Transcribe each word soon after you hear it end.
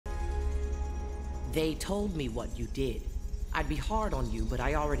They told me what you did. I'd be hard on you, but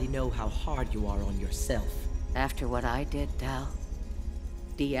I already know how hard you are on yourself. After what I did, Dal,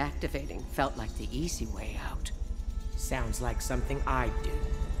 deactivating felt like the easy way out. Sounds like something I'd do.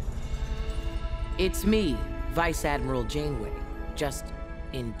 It's me, Vice Admiral Janeway, just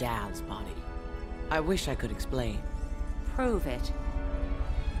in Dal's body. I wish I could explain. Prove it.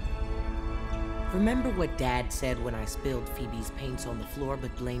 Remember what Dad said when I spilled Phoebe's paints on the floor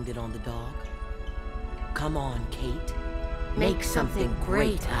but blamed it on the dog? Come on, Kate. Make something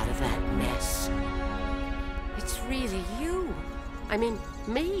great out of that mess. It's really you. I mean,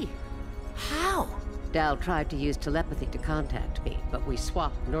 me. How? Dal tried to use telepathy to contact me, but we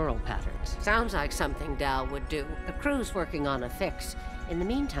swapped neural patterns. Sounds like something Dal would do. The crew's working on a fix. In the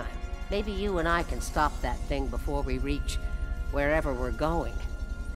meantime, maybe you and I can stop that thing before we reach wherever we're going.